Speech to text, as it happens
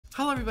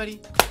Hello everybody,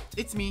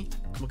 it's me.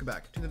 Welcome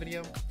back to the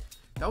video.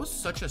 That was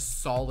such a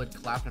solid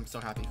clap and I'm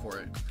so happy for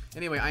it.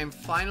 Anyway, I am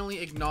finally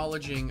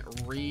acknowledging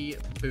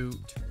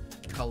Reboot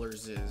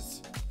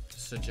Colors'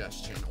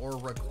 suggestion or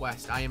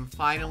request. I am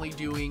finally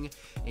doing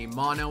a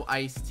mono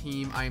ice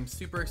team. I am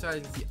super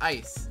excited to see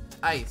ice,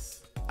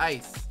 ice,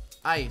 ice,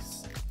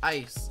 ice,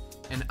 ice,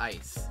 and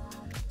ice.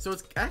 So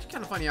it's actually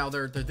kind of funny how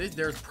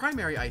there's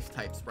primary ice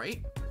types,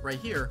 right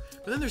here,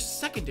 but then there's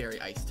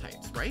secondary ice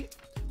types, right?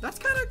 That's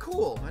kind of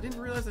cool. I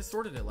didn't realize I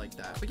sorted it like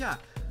that. But yeah,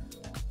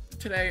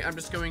 today I'm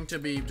just going to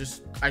be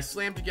I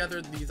slammed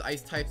together these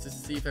ice types to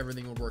see if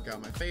everything would work out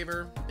in my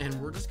favor, and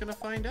we're just gonna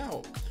find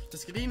out. The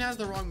Skadine has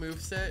the wrong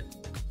moveset,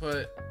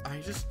 but I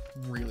just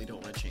really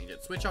don't want to change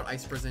it. Switch out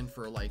Ice Prison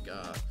for like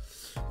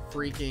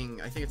freaking,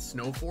 I think it's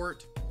Snow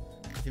Fort.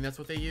 I think that's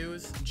what they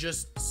use.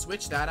 Just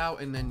switch that out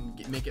and then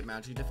make it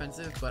magically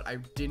defensive, but I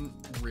didn't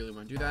really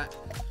want to do that.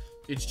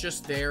 It's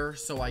just there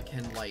so I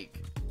can like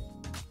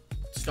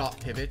stop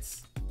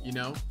pivots, you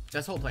know?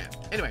 That's the whole plan.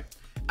 Anyway,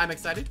 I'm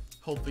excited.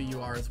 Hopefully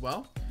you are as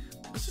well.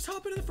 Let's just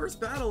hop into the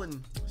first battle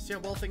and see how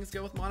well things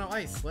go with mono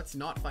ice. Let's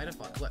not fight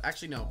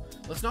actually no,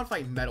 let's not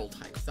fight metal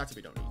types. That's what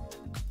we don't need.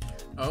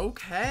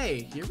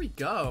 Okay, here we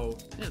go.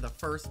 Into the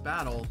first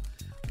battle.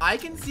 I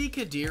can see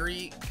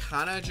Kadiri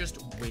kind of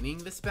just winning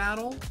this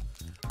battle.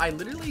 I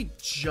literally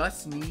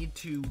just need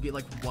to get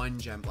like one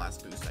Gem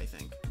Blast boost, I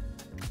think.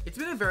 It's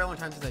been a very long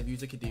time since I've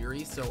used a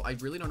Kadiri, so I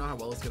really don't know how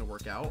well it's going to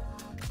work out.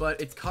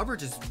 But its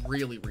coverage is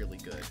really, really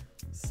good.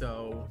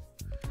 So,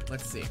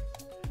 let's see.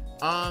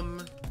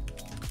 What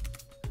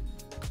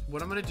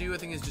I'm going to do, I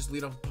think, is just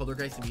lead off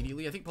Polargeist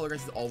immediately. I think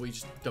Polargeist is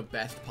always the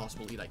best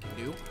possible lead I can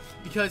do.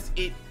 Because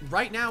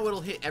right now,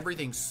 it'll hit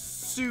everything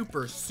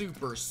super,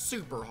 super,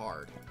 super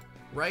hard.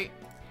 Right?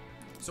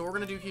 So what we're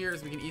going to do here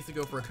is we can easily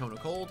go for a Cone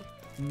of Cold.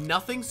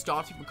 Nothing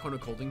stops you from Cone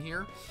of Colding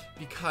here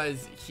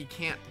because he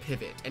can't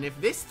pivot. And if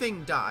this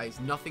thing dies,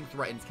 nothing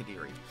threatens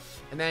Kadiri.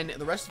 And then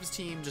the rest of his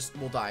team just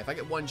will die. If I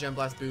get one Gem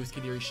Blast boost,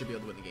 Kadiri should be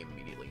able to win the game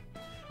immediately.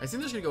 I think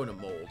they're just going to go into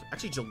Mold.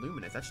 Actually,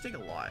 Geluminous. That should take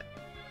a lot.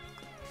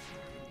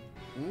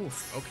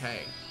 Oof,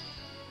 okay.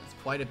 It's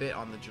quite a bit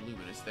on the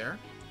Geluminous there.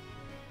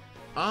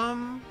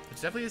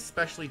 It's definitely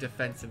especially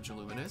defensive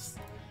Geluminous.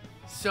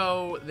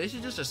 So, this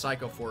is just a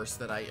Psycho Force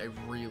that I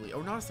really...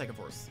 Oh, not a Psycho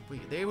Force.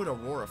 Wait, they would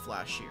Aurora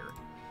Flash here.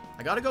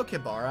 I gotta go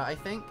Kibara, I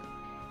think.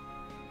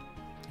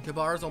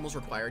 Kibara is almost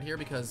required here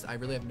because I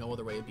really have no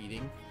other way of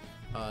beating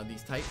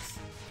these types.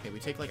 Okay,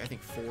 we take like, I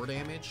think 4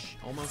 damage.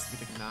 Almost. We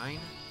take 9.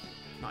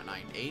 Not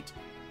 9, 8.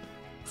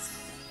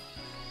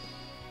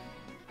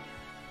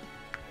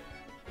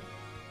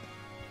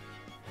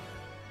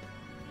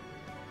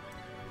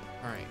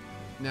 Alright.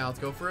 Now let's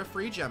go for a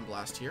free Gem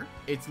Blast here.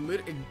 It's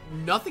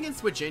nothing can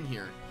switch in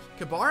here.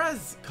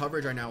 Kibara's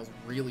coverage right now is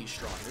really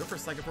strong. Go for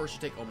Psycho Force,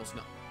 should take almost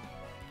nothing.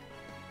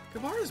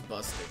 Kibara's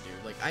busted,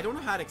 dude. Like, I don't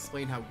know how to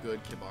explain how good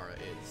Kibara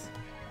is.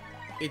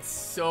 It's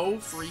so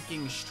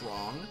freaking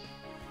strong.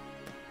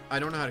 I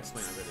don't know how to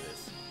explain how good it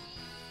is.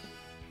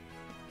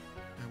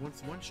 I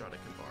once one-shot at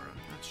Kibara.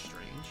 That's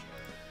strange.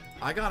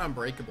 I got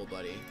Unbreakable,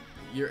 buddy.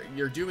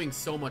 You're doing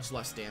so much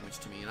less damage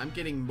to me, and I'm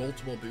getting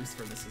multiple boosts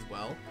from this as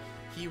well.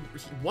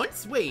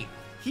 Wait,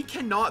 he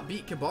cannot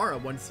beat Kibara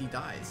once he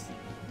dies.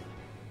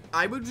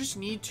 I would just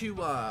need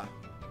to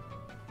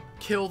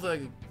kill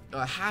the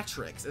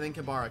Hatrix, and then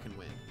Kibara can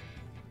win.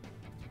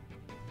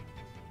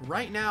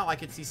 Right now, I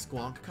could see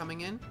Squonk coming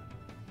in.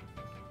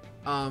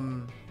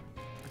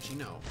 Actually,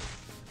 no.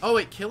 Oh,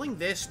 wait, killing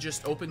this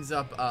just opens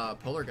up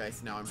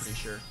Polargeist now, I'm pretty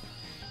sure.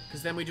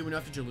 Because then we do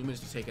enough to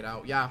Geluminous to take it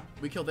out. Yeah,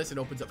 we kill this, it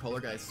opens up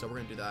Polargeist, so we're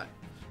going to do that.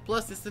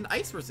 Plus, it's an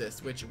Ice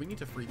Resist, which we need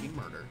to freaking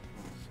murder.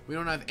 We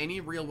don't have any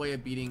real way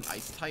of beating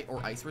Ice Type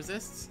or Ice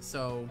Resists,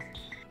 so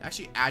they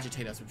actually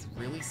agitate us, which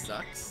really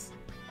sucks.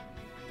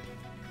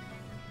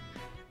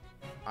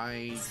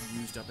 I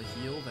used up a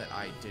heal that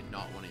I did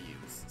not want to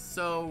use.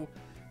 So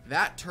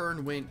that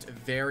turn went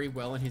very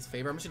well in his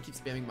favor. I'm just going to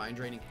keep spamming Mind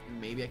Draining.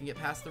 Maybe I can get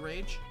past the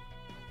Rage.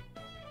 I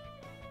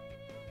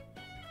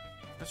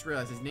just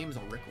realized his name is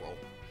a Rickroll.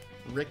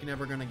 Rick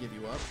never going to give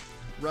you up.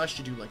 Rush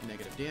to do like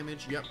negative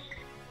damage. Yep.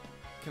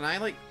 Can I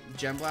like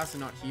Gem Blast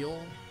and not heal?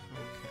 Okay.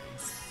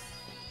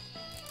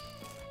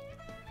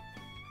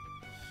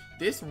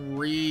 This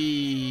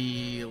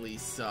really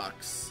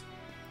sucks.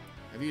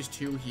 I've used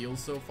 2 heals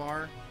so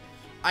far.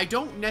 I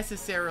don't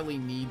necessarily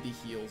need the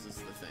heals is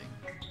the thing.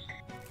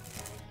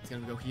 It's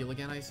gonna go heal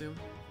again, I assume.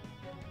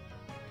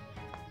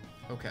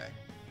 Okay.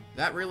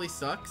 That really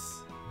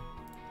sucks.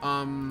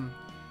 I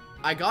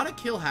gotta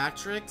kill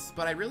Hatrix,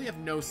 but I really have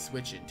no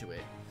switch into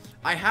it.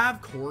 I have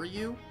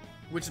Koryu,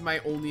 which is my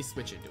only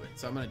switch into it.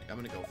 So I'm gonna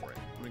go for it.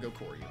 I'm gonna go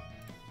Koryu.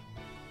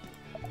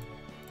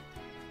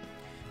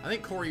 I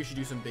think Koryu should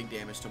do some big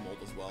damage to Mold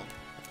as well.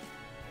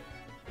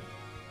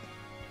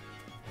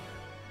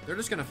 They're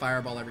just going to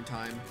Fireball every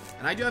time.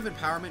 And I do have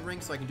Empowerment Ring,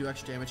 so I can do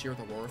extra damage here with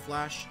Aurora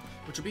Flash,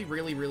 which will be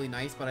really, really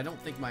nice, but I don't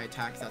think my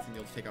attack stats will be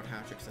able to take out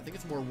Hatrix. I think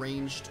it's more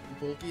ranged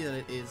bulky than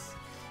it is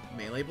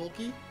melee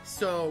bulky.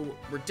 So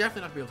we're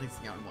definitely not going to be able to take this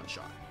thing out in one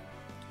shot.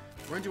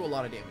 We're going to do a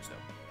lot of damage,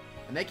 though.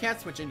 And they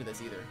can't switch into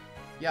this either.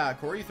 Yeah,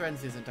 Koryu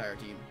threatens his entire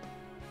team.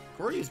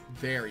 Koryu's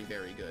very,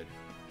 very good.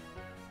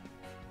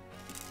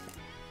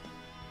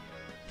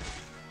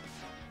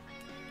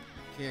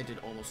 Okay, I did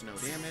almost no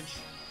damage.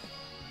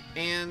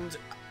 And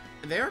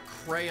their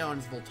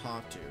Crayon's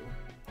Voltatu.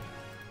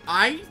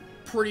 I'm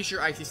pretty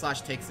sure Icy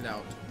Slash takes it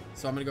out.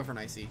 So I'm going to go for an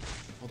Icy.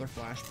 Oh, they're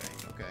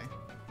Flashbang. Okay.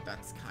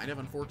 That's kind of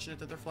unfortunate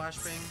that they're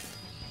Flashbang.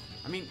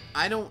 I mean,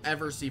 I don't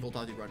ever see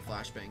Voltatu run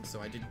Flashbang, so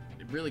I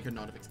really could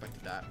not have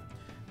expected that.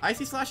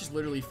 Icy Slash is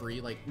literally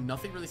free. Like,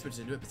 nothing really switches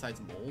into it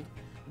besides Mold.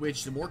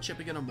 Which, the more chip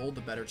we get on Mold,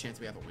 the better chance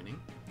we have of winning.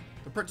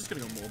 We're just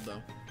going to go Mold,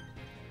 though.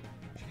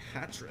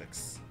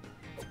 Hatrix.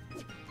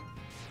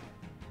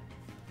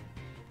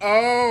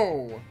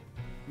 Oh!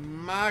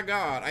 My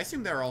god. I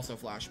assume they're also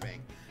Flashbang.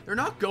 They're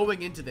not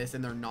going into this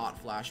and they're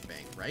not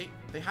Flashbang, right?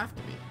 They have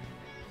to be.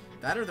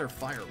 That or they're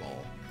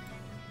Fireball.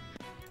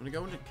 I'm gonna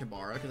go into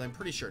Kibara because I'm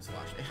pretty sure it's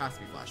Flash. It has to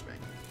be Flashbang.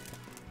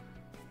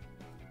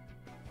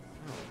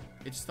 Oh,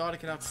 it just thought it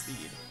could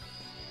outspeed.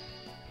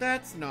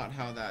 That's not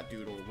how that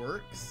Doodle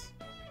works.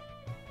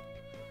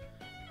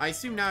 I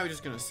assume now we're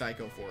just gonna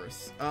Psycho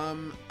Force.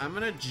 I'm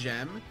gonna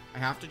Gem. I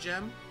have to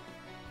Gem.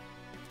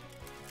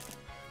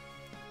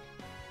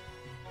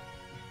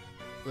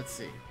 Let's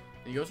see.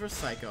 He goes for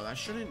Psycho. That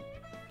shouldn't...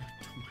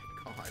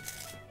 Oh my god.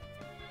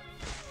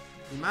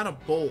 The amount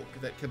of bulk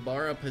that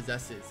Kibara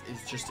possesses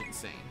is just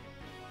insane.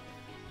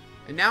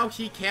 And now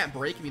he can't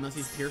break me unless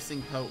he's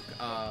Piercing Poke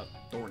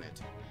Thornet.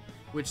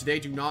 Which they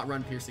do not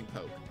run Piercing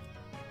Poke.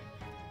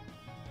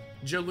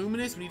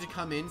 Geluminous, we need to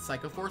come in,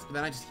 Psycho Force, but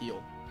then I just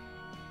heal.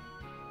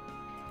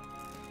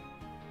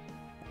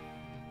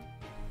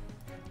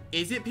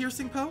 Is it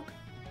Piercing Poke?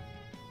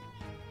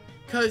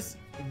 Because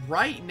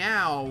right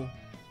now...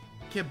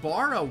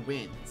 Kibara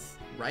wins,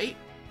 right?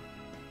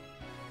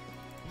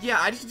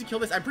 Yeah, I just need to kill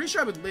this. I'm pretty sure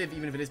I would live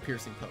even if it is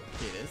Piercing Poke.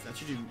 Okay, it is. That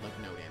should do, like,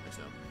 no damage,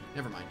 though.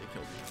 Never mind, it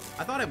killed me.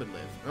 I thought I would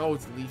live. Oh,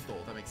 it's lethal.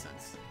 That makes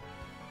sense.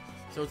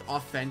 So it's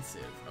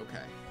offensive.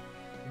 Okay.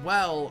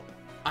 Well,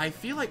 I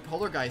feel like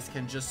Polargeist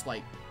can just,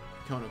 like,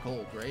 Cone of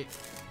Cold, right?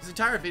 This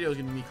entire video is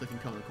going to be me clicking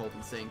Cone of Cold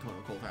and saying Cone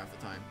of Cold half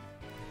the time.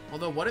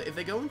 Although, what if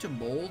they go into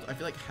Mold? I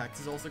feel like Hex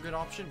is also a good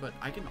option, but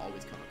I can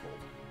always Cone of Cold.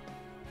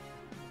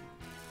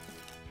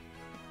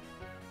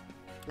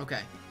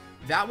 Okay,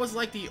 that was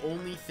like the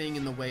only thing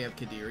in the way of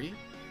Kadiri.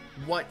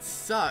 What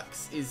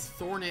sucks is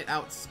Thornet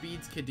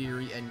outspeeds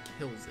Kadiri and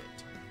kills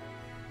it.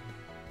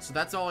 So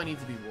that's all I need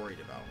to be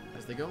worried about.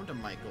 As they go into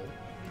Michael.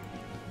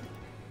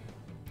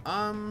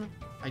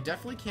 I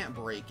definitely can't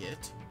break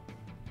it.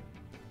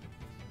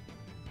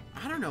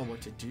 I don't know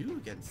what to do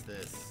against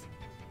this.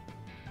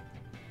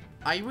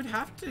 I would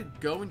have to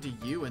go into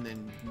you and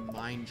then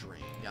Mind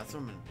Drain. Yeah, that's what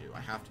I'm gonna do. I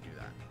have to do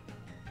that.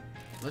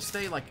 Let's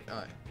stay like,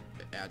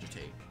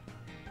 Agitate.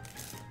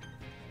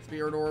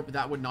 Spirit Orb, but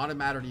that would not have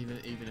mattered even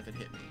if it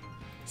hit me.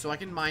 So I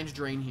can Mind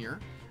Drain here.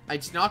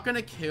 It's not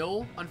gonna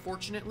kill,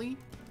 unfortunately,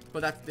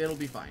 but it'll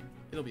be fine.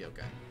 It'll be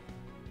okay.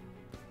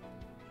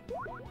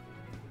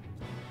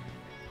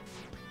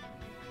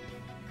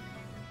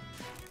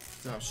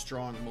 That's how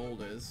strong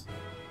Mold is.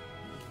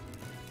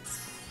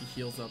 He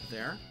heals up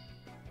there.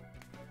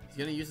 He's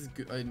gonna use his,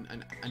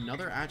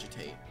 another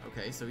Agitate.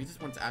 Okay, so he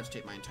just wants to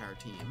agitate my entire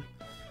team.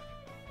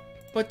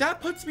 But that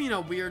puts me in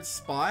a weird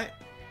spot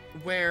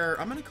where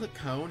I'm gonna click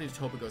Cone and just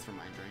hope it goes for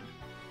Mind Drain.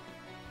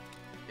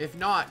 If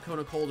not, Cone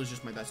of Cold is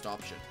just my best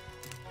option.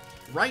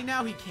 Right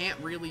now, he can't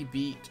really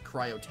beat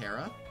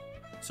Cryoterra,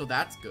 so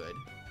that's good.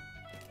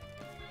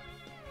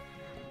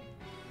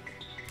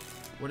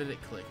 What did it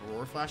click?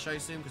 Roar Flash, I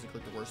assume, because it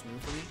clicked the worst move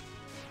for me.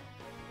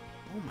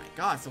 Oh my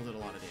god, still did a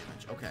lot of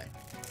damage. Okay.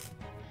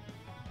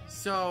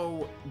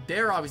 So,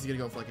 they're obviously gonna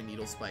go for like a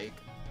Needle Spike.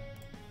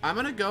 I'm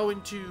gonna go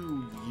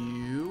into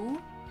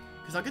you,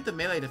 because I'll get the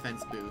melee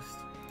defense boost.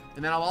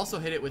 And then I'll also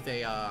hit it with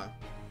a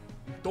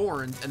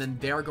Thorns, and then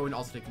they're going to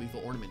also take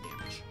lethal ornament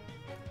damage.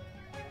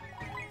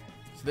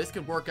 So this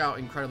could work out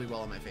incredibly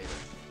well in my favor.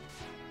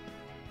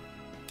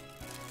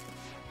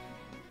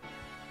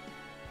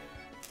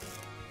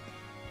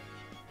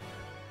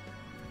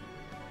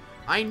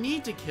 I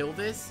need to kill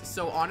this,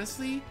 so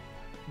honestly,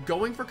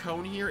 going for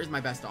Cone here is my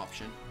best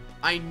option.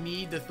 I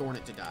need the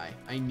Thornet to die.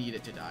 I need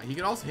it to die. He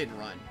could also hit and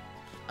run.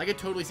 I could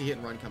totally see hit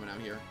and run coming out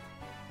here.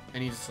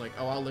 And he's just like,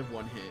 oh, I'll live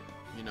one hit,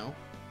 you know?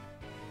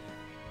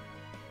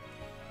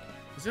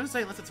 I was gonna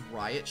say unless it's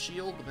Riot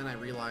Shield, but then I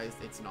realized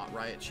it's not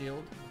Riot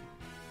Shield.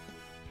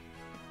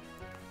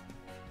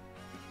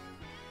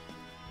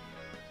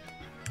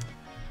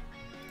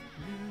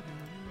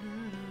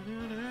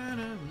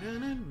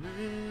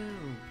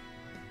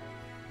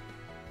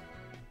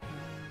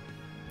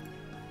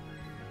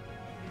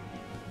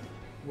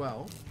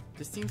 Well,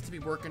 this seems to be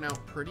working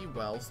out pretty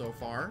well so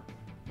far.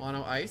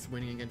 Mono Ice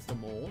winning against the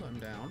Mold. I'm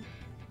down.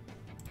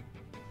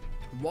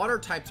 Water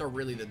types are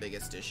really the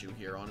biggest issue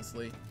here,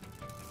 honestly.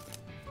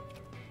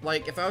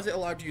 Like, if I was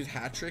allowed to use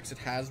Hatrix, it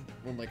has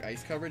one, like,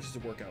 ice coverage to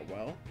work out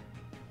well.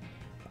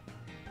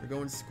 We're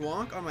going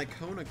Squonk on my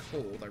Cone of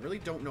Cold. I really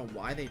don't know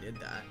why they did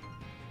that,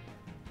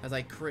 as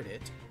I crit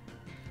it.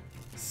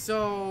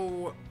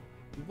 So,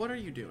 What are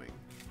you doing?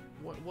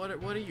 What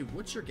are you?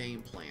 What's your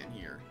game plan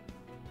here?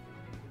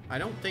 I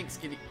don't think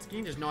Skinny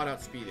does not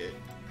outspeed it.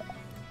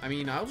 I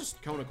mean, I'll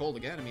just Cone of Cold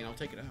again. I mean, I'll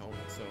take it out.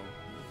 So,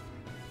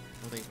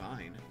 are they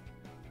fine?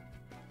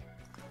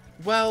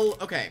 Well,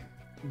 okay.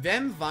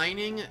 Them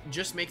vining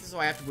just makes it so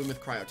I have to win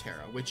with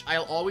Cryoterra, which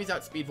I'll always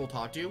outspeed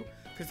Voltatu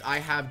because I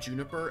have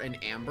Juniper and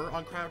Amber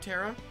on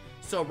Cryoterra.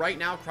 So right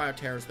now,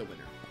 Cryoterra is the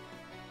winner.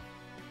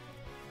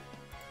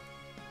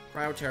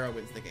 Cryoterra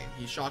wins the game.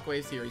 He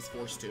Shockwaves here. He's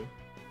forced to.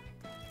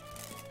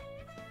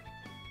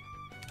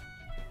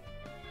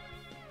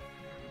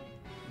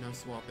 No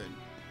swapping.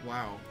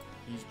 Wow.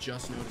 He's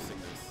just noticing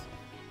this.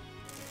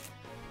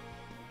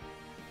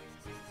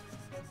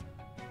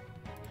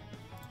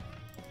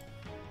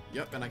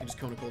 Yep, and I can just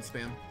Cone of Cold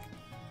spam.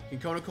 You can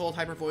Cone of Cold,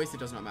 Hyper Voice, it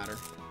does not matter.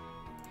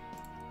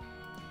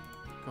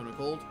 Cone of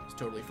Cold is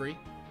totally free.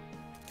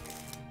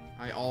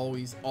 I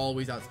always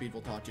outspeed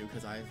Voltatu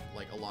because I have,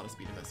 like, a lot of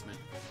speed investment.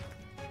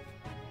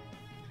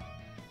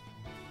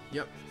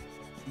 Yep.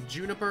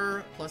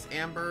 Juniper plus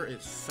Amber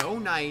is so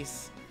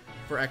nice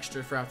for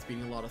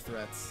outspeeding a lot of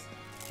threats,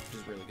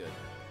 which is really good.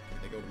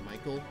 They go to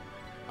Michael.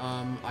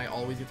 I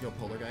always get to go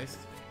Polargeist.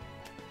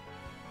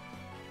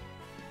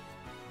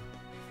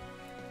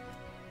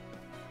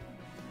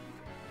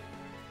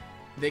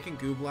 They can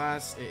Goo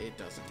Blast. It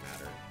doesn't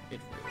matter.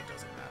 It really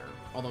doesn't matter.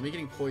 Although me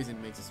getting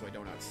poisoned makes it so I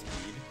don't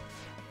outspeed.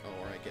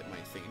 Or I get my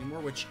thing anymore,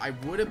 which I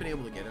would have been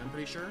able to get it, I'm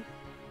pretty sure.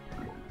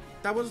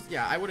 That was,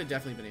 yeah, I would have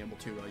definitely been able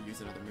to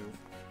use another move.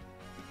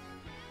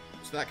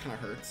 So that kind of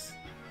hurts.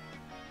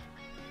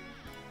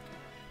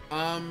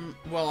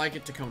 Well, I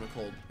get to Cone of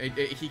Cold.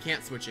 He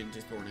can't switch into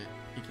Thornit.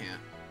 He can't.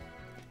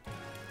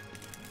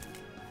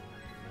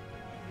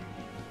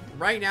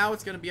 Right now,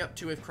 it's going to be up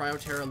to if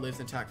Cryoterra lives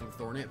and attacks from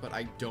Thornit, but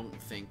I don't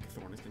think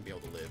Thornit's going to be able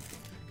to live.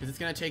 Because it's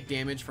going to take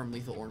damage from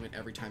Lethal Ornament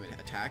every time it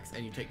attacks,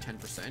 and you take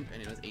 10%,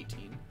 and it has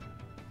 18.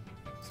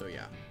 So,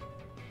 yeah.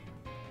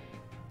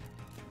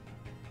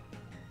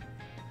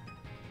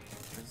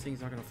 This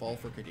thing's not going to fall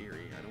for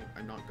Kadiri.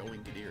 I'm not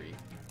going Kadiri.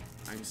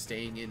 I'm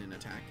staying in and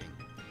attacking.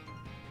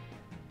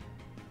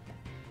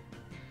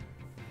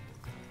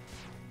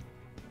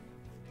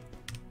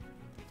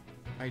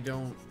 I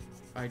don't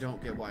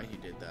get why he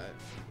did that,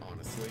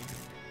 honestly.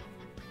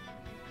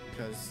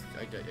 Because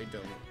I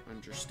don't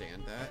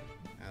understand that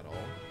at all.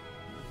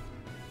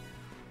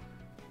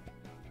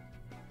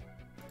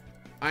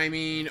 I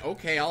mean,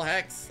 okay, I'll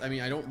Hex. I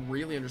mean, I don't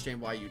really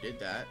understand why you did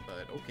that,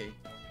 but okay.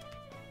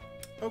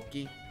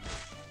 Okay.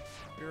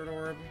 Spirit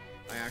Orb.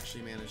 I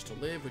actually managed to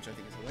live, which I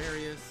think is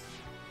hilarious.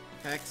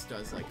 Hex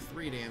does like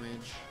 3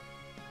 damage.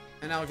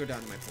 And I'll go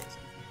down to my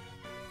poison.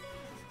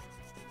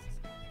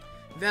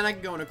 Then I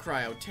can go into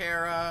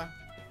Cryoterra.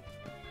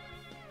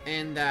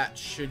 And that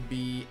should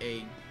be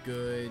a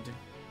good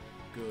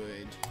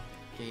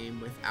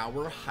game with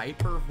our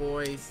Hyper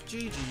Voice.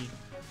 GG.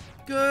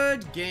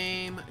 Good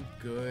game.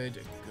 Good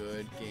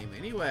game.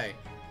 Anyway,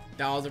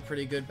 that was a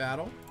pretty good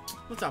battle.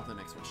 Let's hop to the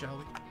next one, shall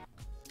we?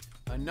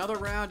 Another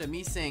round of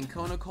me saying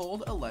Cone of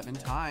Cold 11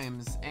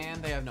 times.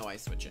 And they have no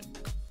ice switching.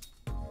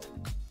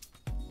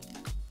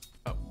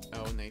 Oh,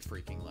 and they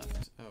freaking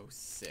left. Oh,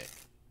 sick.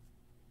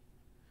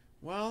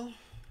 Well,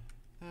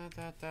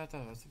 that's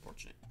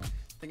unfortunate. I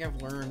think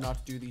I've learned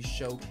not to do these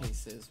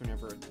showcases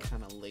whenever it's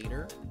kind of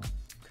later.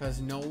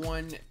 Because no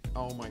one...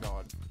 Oh my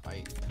god.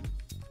 I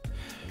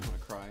want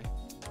to cry.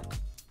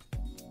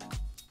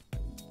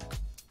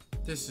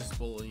 This is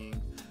bullying.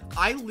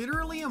 I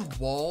literally am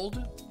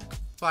walled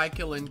by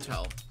Kill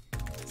Intel.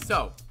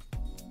 So...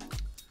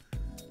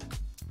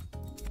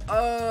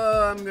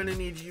 I'm gonna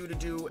need you to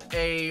do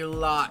a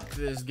lot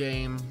this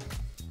game.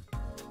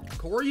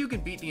 Koryu can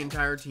beat the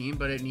entire team,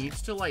 but it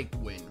needs to, like,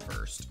 win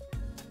first.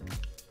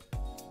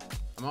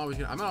 I'm always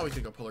gonna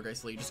go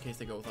Polargeist lead just in case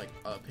they go with, like,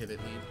 a pivot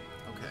lead.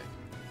 Okay.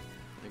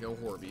 They go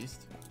Horror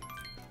Beast.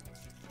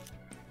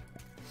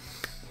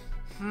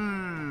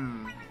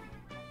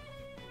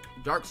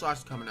 Dark Slash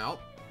is coming out.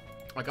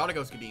 I gotta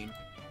go Skadeen.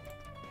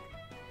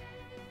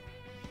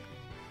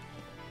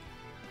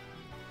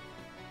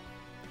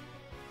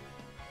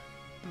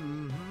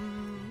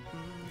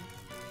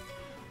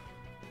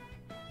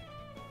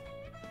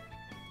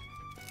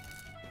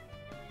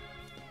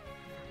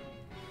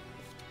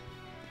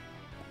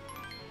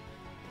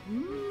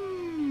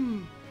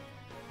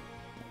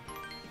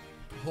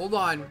 Hold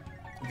on.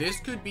 This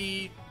could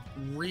be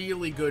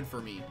really good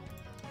for me.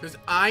 Because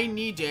I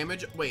need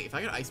damage. Wait, if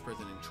I get Ice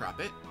Prison and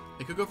trap it,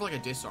 it could go for like a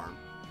disarm.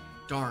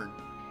 Darn.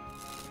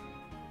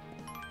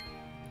 I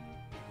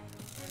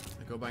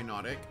go by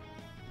Nautic.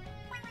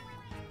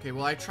 Okay,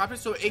 well I trap it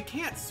so it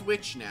can't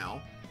switch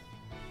now.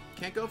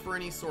 Can't go for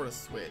any sort of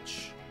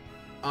switch.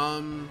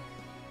 I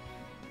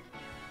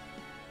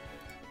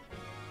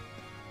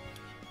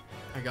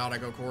gotta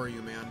go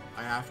Koryu, man.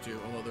 I have to,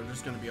 although they're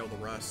just gonna be able to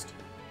rust.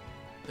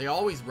 They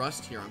always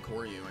rust here on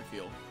Koryu, I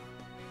feel.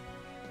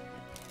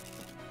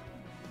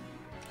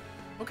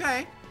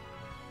 Okay.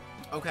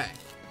 Okay.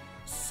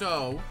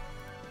 So...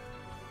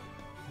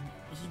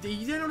 They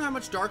don't have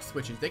much dark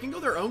switches. They can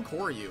go their own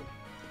Koryu.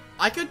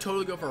 I could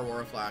totally go for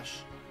Aurora Flash.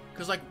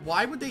 Because, like,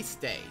 why would they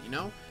stay, you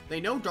know? They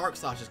know Dark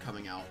Slash is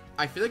coming out.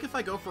 I feel like if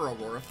I go for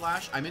Aurora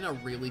Flash, I'm in a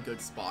really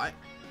good spot.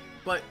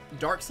 But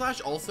Dark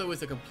Slash also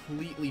is a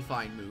completely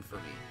fine move for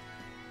me.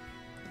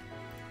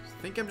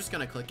 I think I'm just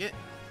going to click it.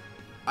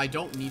 I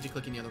don't need to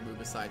click any other move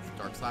besides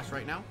Dark Slash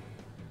right now.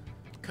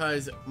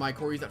 Because my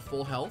Koryu's at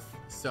full health.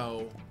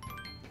 So,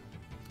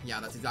 yeah,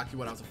 that's exactly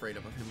what I was afraid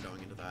of him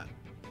going into that.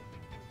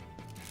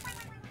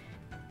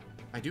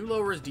 I do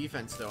lower his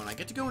defense, though, and I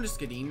get to go into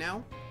Skadeen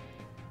now.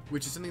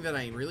 Which is something that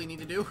I really need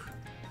to do.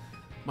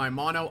 My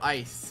Mono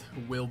Ice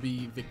will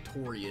be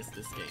victorious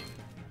this game.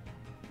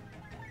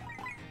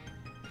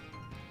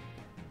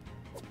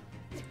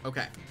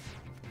 Okay.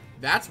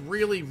 That's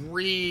really,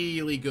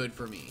 really good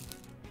for me.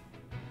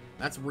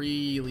 That's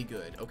really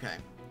good. Okay.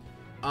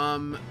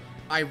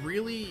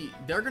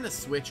 They're gonna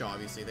switch,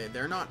 obviously.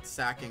 They're not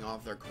sacking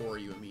off their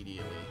Koryu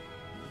immediately.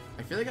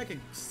 I feel like I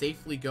could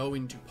safely go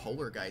into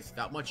Polargeist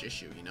without much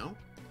issue, you know?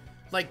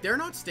 Like, they're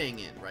not staying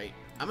in, right?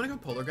 I'm gonna go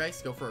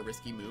Polargeist, go for a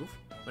risky move.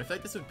 But I feel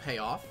like this would pay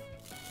off.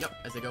 Yep,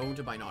 as I go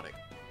into Binotic.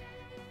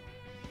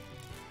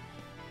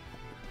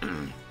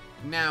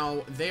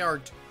 Now, they are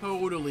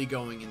totally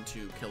going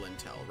into Kill and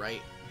Tell,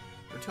 right?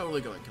 They're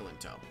totally going Kill and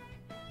Tell.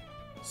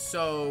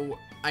 So,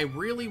 I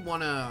really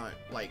want to,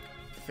 like,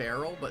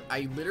 Feral, but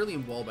I literally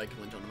am walled by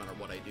Kill and Tell no matter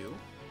what I do.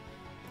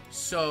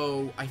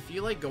 So, I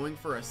feel like going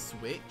for a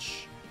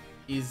switch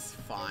is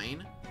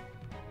fine.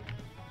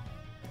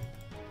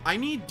 I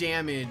need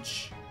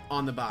damage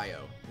on the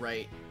bio,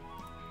 right?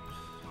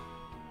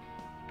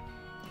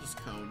 Just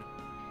Cone.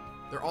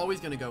 They're always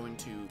going to go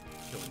into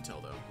Kill and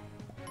Tell, though.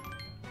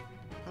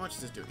 How much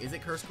is this doing? Is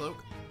it Curse Cloak?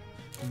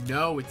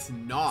 No, it's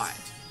not.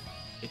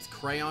 It's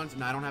Crayons,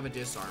 and I don't have a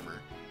Disarmor.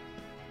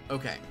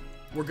 Okay.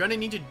 We're going to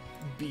need to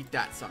beat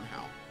that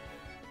somehow.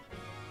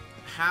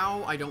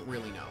 How? I don't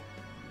really know.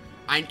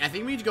 I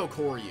think we need to go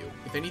Koryu.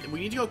 If anything, we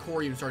need to go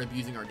Koryu and start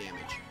abusing our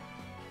damage.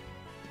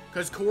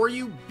 Because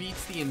Koryu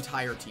beats the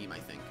entire team, I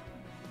think.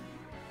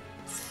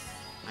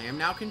 I am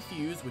now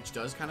confused, which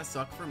does kind of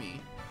suck for me.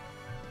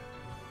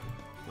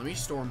 Let me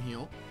Storm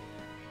Heal.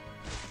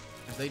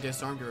 As they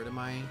disarm, get rid of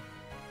my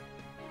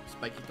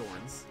Spiky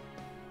Thorns.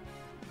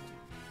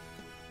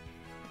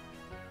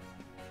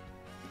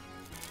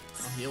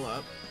 I'll heal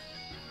up.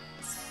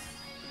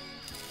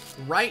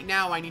 Right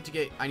now, I need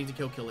to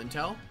kill Kill and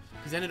Tell,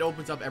 because then it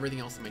opens up everything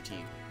else in my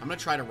team. I'm gonna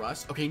try to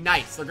Rust. Okay,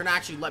 nice. They're gonna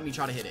actually let me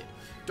try to hit it.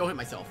 Don't hit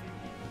myself.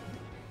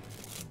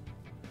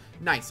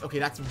 Nice. Okay,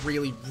 that's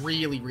really,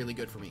 really, really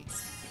good for me.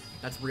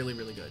 That's really,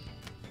 really good.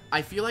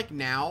 I feel like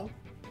now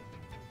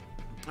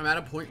I'm at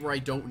a point where I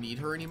don't need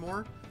her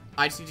anymore.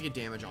 I just need to get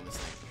damage on this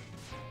thing.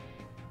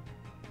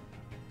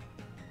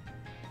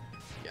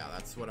 Yeah,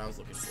 that's what I was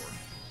looking for.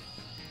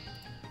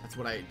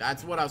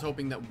 That's what I was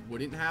hoping that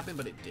wouldn't happen,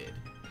 but it did.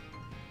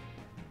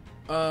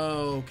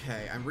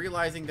 Okay, I'm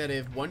realizing that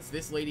if once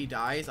this lady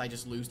dies, I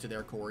just lose to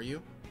their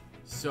Koryu.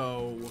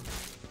 So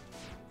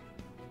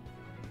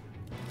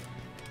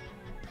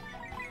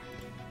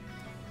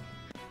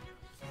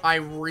I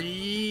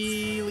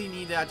really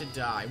need that to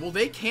die. Well,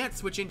 they can't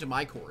switch into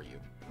my Koryu,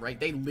 right?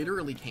 They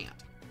literally can't.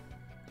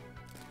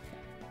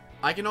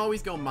 I can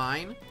always go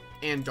mine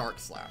and Dark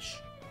Slash,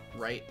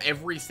 right?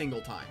 Every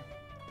single time.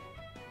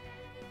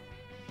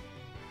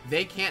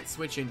 They can't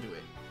switch into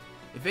it.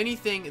 If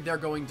anything, they're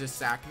going to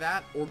sack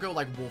that or go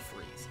like Wolf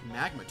Freeze.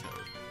 Magma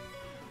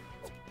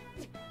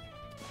Toad.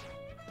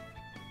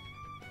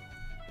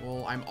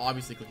 Well, I'm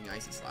obviously clicking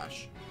Icy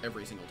Slash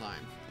every single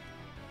time.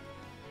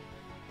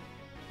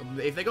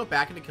 If they go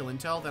back into Kill and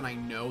Tell, then I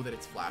know that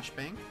it's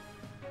Flashbang.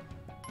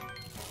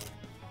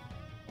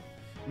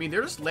 I mean,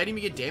 they're just letting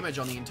me get damage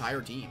on the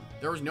entire team.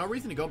 There was no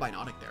reason to go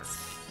Binotic there.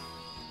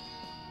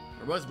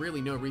 There was really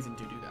no reason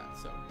to do that,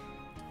 so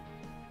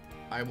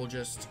I will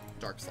just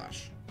Dark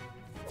Slash.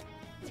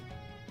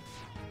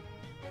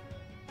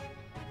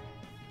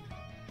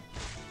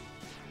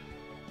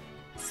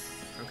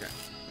 Okay.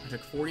 I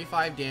took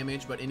 45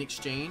 damage, but in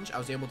exchange, I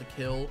was able to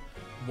kill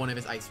one of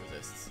his ice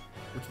resists,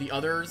 which the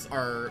others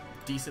are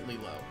decently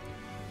low.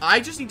 I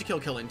just need to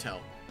kill and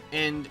Tell,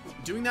 and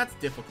doing that's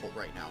difficult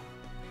right now.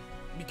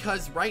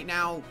 Because right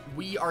now,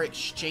 we are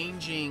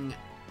exchanging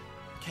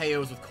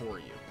KOs with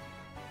Koryu,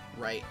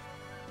 right?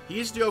 He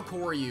used to go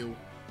Koryu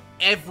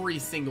every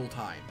single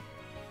time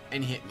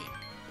and hit me,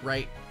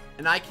 right?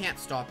 And I can't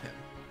stop him.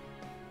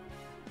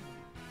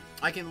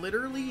 I can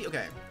literally,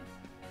 okay.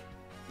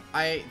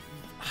 I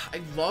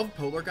love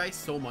Polargeist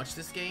so much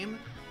this game,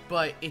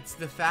 but it's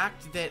the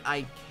fact that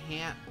I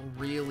can't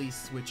really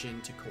switch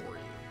into Koryu.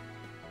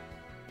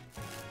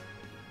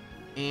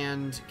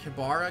 And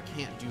Kibara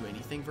can't do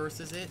anything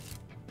versus it.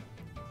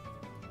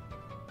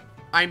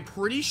 I'm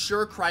pretty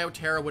sure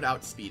Cryoterra would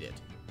outspeed it.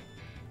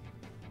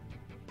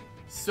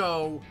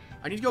 So,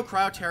 I need to go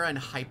Cryoterra and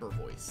Hyper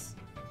Voice.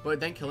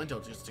 But then Kill and Tell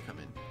just to come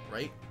in,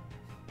 right?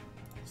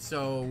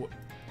 So,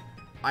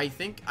 I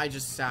think I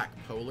just sack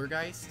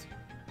Polargeist.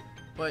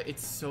 But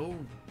it's so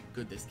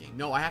good this game.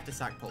 No, I have to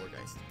sack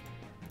Polargeist.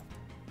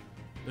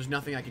 There's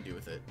nothing I can do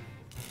with it.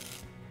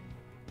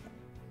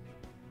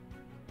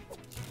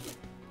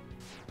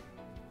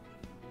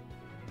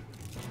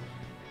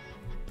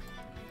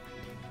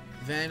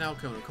 Then I'll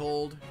Cone of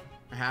Cold.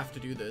 I have to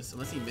do this,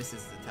 unless he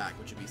misses his attack,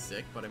 which would be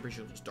sick, but I'm pretty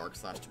sure he'll just Dark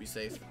Slash to be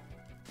safe.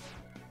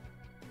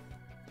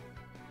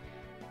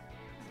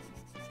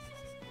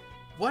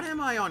 What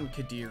am I on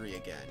Kadiri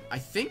again? I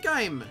think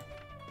I'm...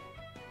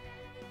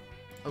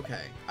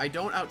 Okay, I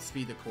don't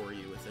outspeed the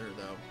Koryu with her,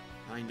 though.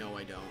 I know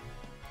I don't.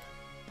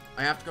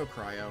 I have to go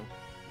Cryo.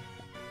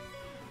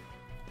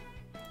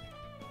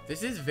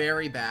 This is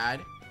very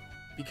bad,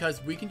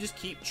 because we can just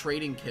keep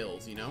trading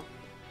kills, you know?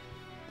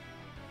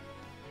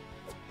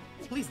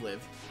 Please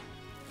live.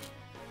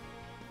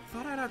 I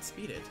thought I'd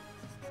outspeed it.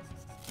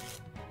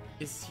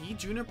 Is he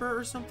Juniper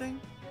or something?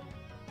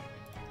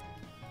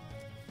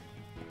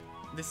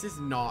 This is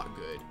not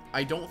good.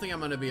 I don't think I'm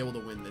going to be able to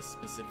win this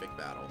specific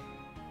battle.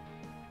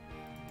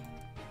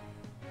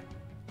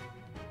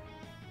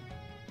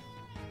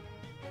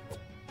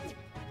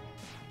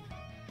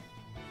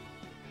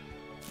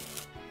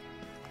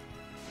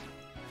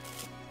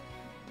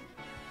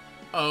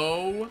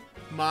 Oh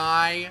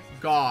my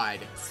god.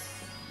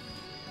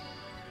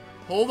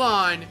 Hold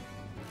on.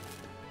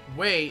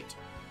 Wait.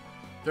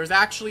 There's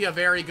actually a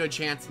very good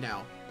chance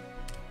now.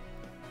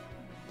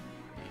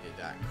 Needed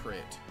that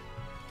crit.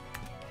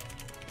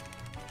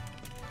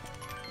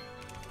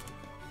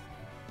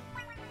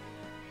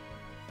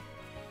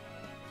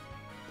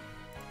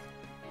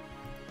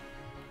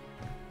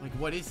 Like,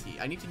 what is he?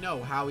 I need to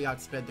know how he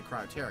outsped the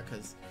Cryoterra,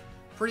 because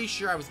pretty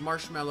sure I was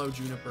Marshmallow,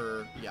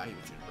 Juniper. Yeah, he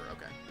was Juniper.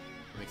 Okay.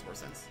 That makes more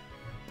sense.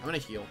 I'm gonna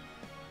heal.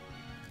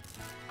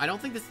 I don't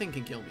think this thing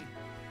can kill me.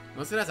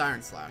 Unless it has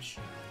Iron Slash.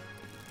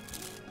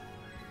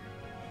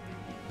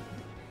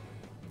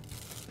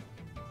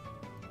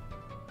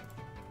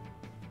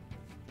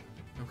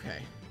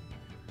 Okay.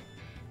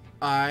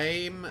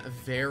 I'm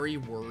very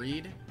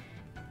worried.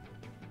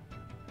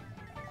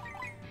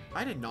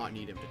 I did not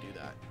need him to do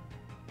that.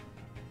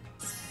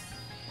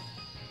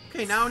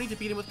 Okay, now I need to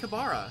beat him with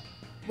Kabara.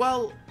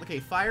 Well, okay,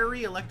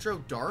 Fiery, Electro,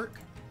 Dark.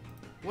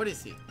 What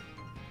is he?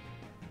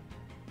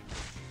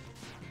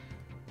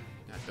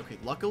 Okay,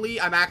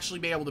 luckily, I'm actually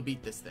be able to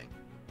beat this thing.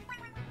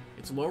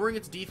 It's lowering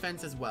its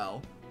defense as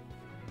well.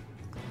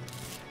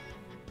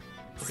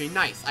 Okay,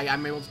 nice.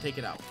 I'm able to take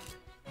it out.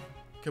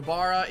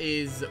 Kabara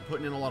is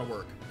putting in a lot of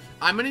work.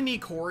 I'm going to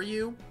need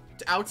Koryu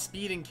to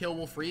outspeed and kill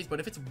Wolf Freeze, but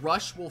if it's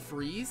Rush Wolf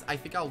Freeze, I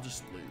think I'll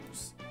just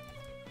lose.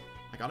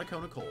 I got a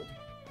Cone of Cold.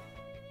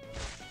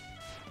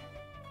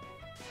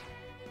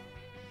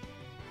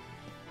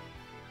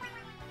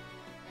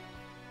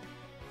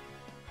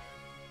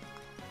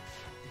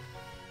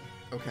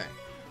 Okay.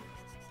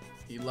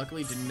 He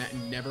luckily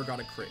never got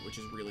a crit, which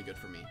is really good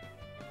for me.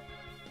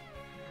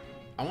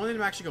 I wanted him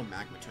to actually go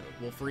Magma Toad.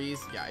 Wolf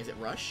Freeze. Yeah, is it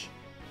Rush?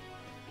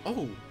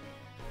 Oh,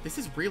 this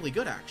is really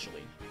good,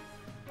 actually.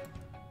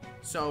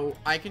 So,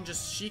 I can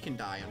just... She can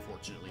die,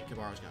 unfortunately.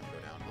 Kabara's gonna have to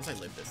go down. Unless I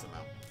live this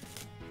somehow.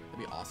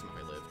 That'd be awesome if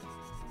I lived.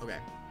 Okay.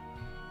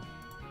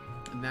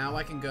 Now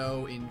I can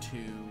go into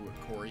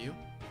Koryu.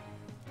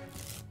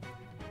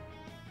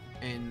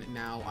 And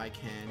now I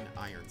can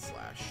Iron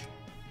Slash.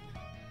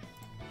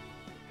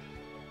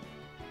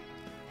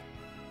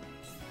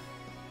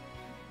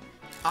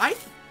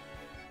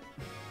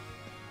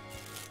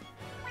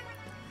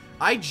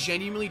 I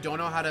genuinely don't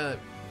know how to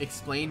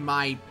explain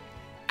my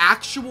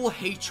actual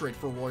hatred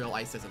for Royal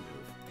Ice as a move.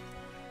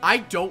 I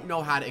don't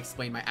know how to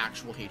explain my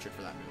actual hatred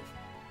for that move.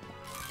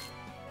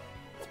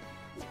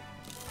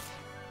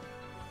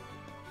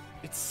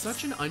 It's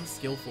such an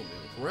unskillful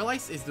move. Royal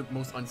Ice is the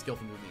most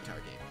unskillful move in the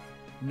entire game.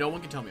 No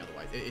one can tell me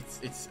otherwise.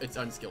 It's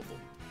unskillful.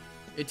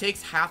 It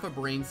takes half a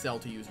brain cell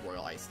to use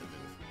Royal Ice to move.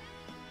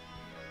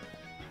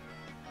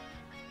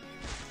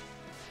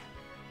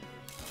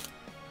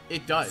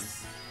 It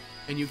does.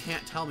 And you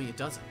can't tell me it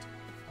doesn't.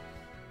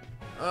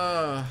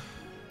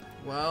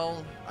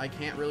 Well, I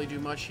can't really do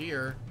much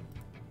here.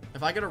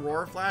 If I get a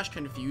Roar Flash,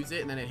 confuse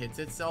it, and then it hits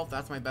itself,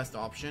 that's my best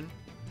option.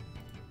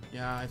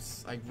 Yeah,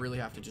 I really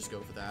have to just go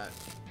for that.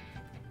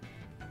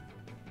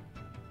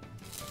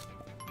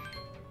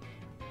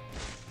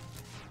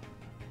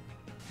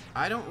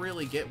 I don't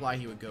really get why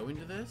he would go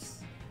into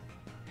this.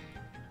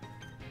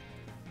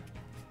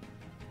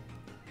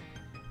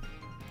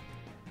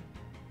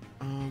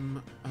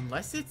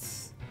 Unless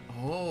it's...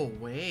 Oh,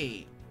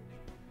 wait.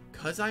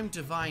 'Cause I'm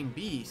Divine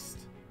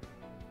Beast,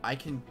 I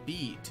can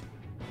beat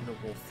the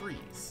Wolf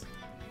Freeze.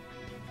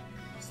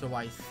 So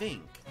I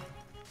think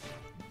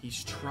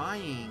he's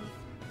trying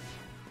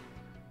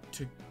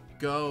to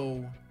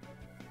go...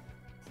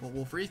 Well,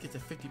 Wolf Freeze gets a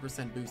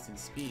 50% boost in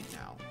speed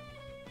now,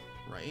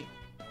 right?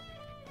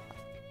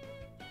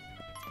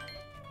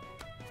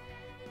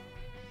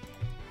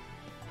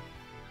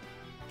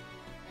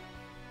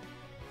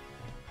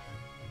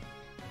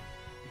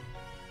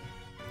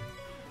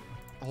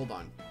 Hold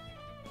on.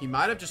 He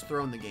might have just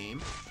thrown the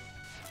game.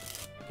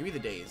 Give me the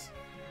days.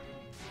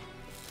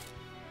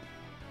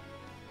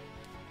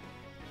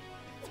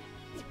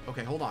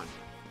 Okay, hold on.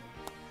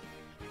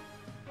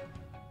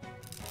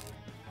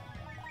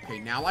 Okay,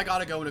 now I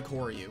gotta go into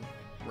Koryu,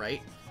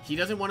 right? He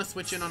doesn't want to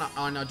switch in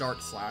on a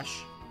Dark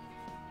Slash.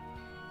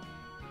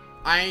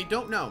 I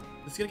don't know.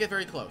 It's gonna get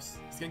very close.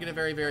 It's gonna get a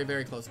very, very,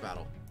 very close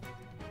battle.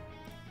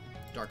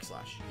 Dark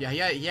Slash. Yeah,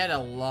 he had a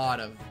lot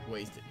of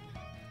wasted.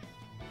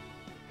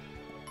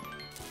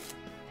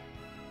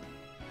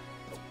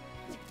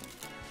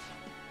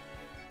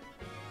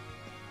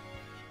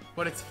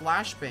 But it's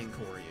Flashbang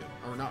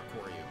Koryu. Or not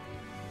Koryu.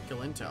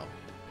 Galinto.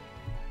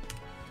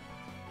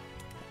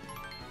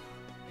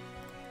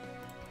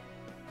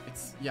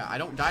 It's... Yeah, I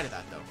don't die to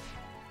that, though.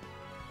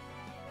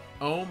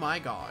 Oh my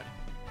god.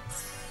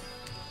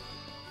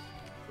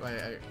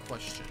 I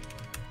question.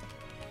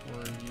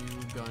 Were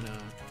you gonna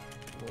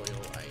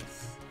Royal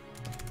Ice?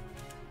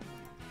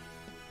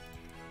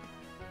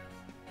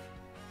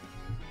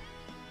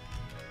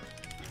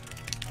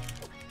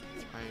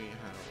 I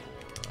had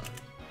Aurora.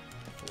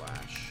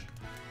 Flash.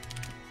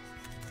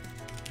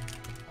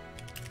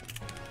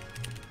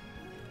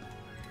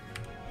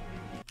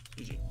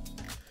 GG.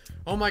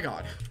 Oh my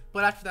god.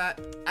 But after that,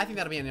 I think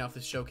that'll be ending off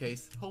this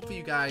showcase. Hopefully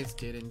you guys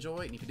did enjoy,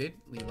 and if you did,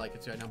 leave a like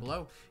and subscribe down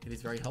below. It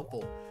is very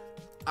helpful.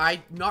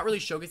 I'm not really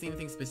showcasing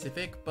anything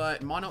specific,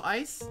 but Mono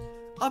Ice,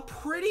 a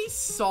pretty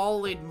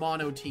solid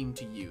mono team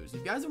to use.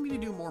 If you guys want me to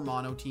do more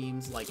mono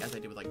teams, like as I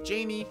did with like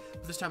Jamie,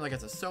 but this time like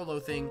as a solo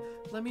thing,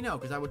 let me know,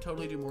 because I would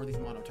totally do more of these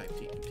mono type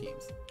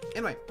teams.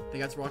 Anyway, thank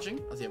you guys for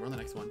watching. I'll see you on the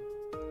next one.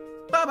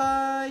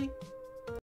 Bye-bye!